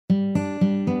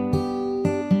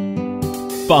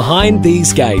Behind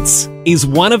these gates is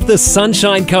one of the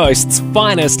Sunshine Coast's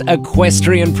finest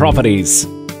equestrian properties.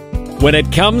 When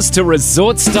it comes to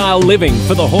resort-style living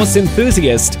for the horse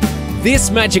enthusiast,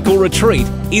 this magical retreat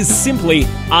is simply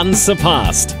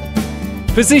unsurpassed.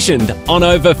 Positioned on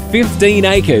over 15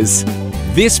 acres,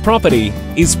 this property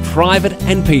is private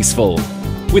and peaceful,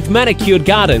 with manicured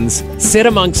gardens set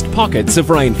amongst pockets of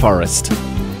rainforest.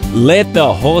 Let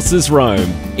the horses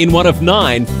roam in one of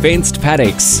 9 fenced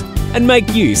paddocks and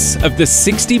make use of the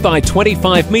 60 by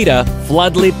 25 metre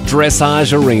floodlit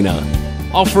dressage arena,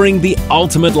 offering the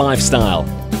ultimate lifestyle.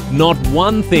 Not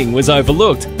one thing was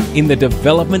overlooked in the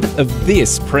development of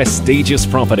this prestigious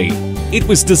property. It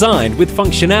was designed with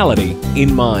functionality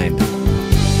in mind.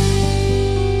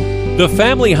 The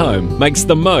family home makes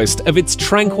the most of its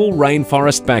tranquil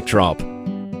rainforest backdrop.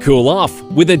 Cool off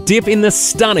with a dip in the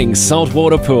stunning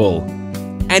saltwater pool.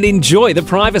 And enjoy the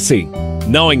privacy,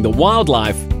 knowing the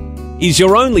wildlife is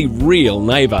your only real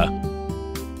neighbour.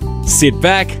 Sit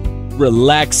back,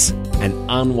 relax and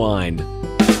unwind.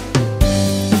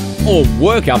 Or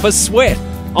work up a sweat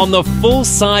on the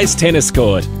full-size tennis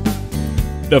court.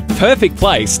 The perfect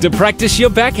place to practice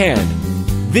your backhand.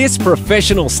 This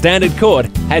professional standard court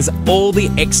has all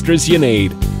the extras you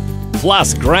need,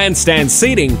 plus grandstand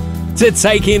seating to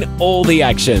take in all the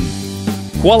action.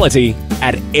 Quality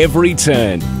at every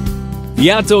turn. The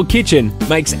outdoor kitchen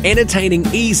makes entertaining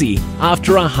easy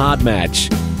after a hard match.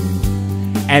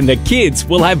 And the kids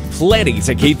will have plenty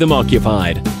to keep them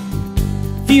occupied.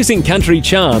 Fusing country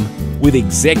charm with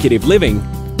executive living,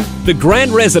 the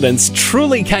Grand Residence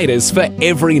truly caters for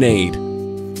every need.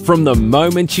 From the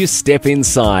moment you step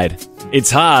inside,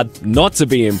 it's hard not to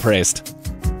be impressed.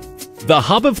 The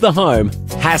hub of the home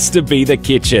has to be the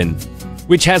kitchen,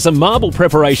 which has a marble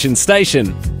preparation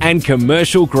station and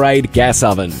commercial-grade gas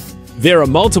oven. There are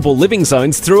multiple living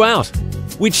zones throughout,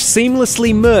 which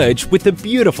seamlessly merge with the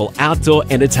beautiful outdoor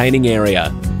entertaining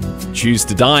area. Choose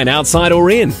to dine outside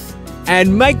or in,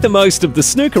 and make the most of the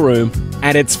snooker room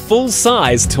and its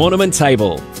full-size tournament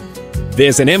table.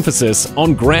 There's an emphasis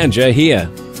on grandeur here.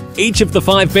 Each of the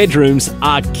 5 bedrooms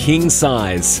are king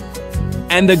size.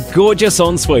 And the gorgeous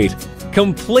ensuite,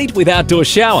 complete with outdoor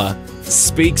shower,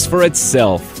 speaks for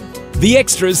itself. The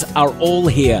extras are all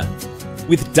here,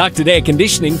 with ducted air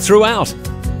conditioning throughout,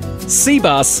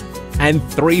 C-bus and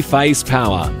 3-phase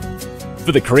power.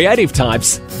 For the creative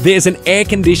types, there's an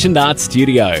air-conditioned art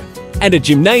studio and a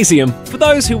gymnasium for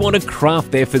those who want to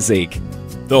craft their physique.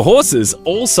 The horses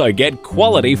also get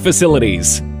quality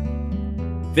facilities.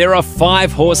 There are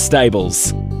 5 horse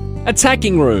stables, a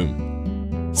tacking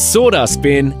room, sawdust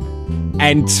bin,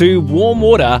 and 2 warm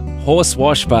water horse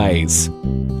wash bays.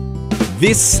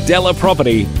 This stellar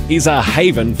property is a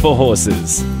haven for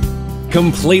horses.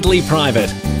 Completely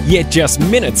private, yet just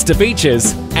minutes to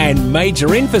beaches and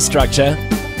major infrastructure,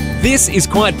 this is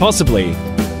quite possibly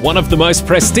one of the most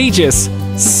prestigious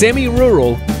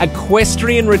semi-rural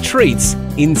equestrian retreats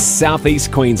in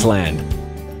southeast Queensland.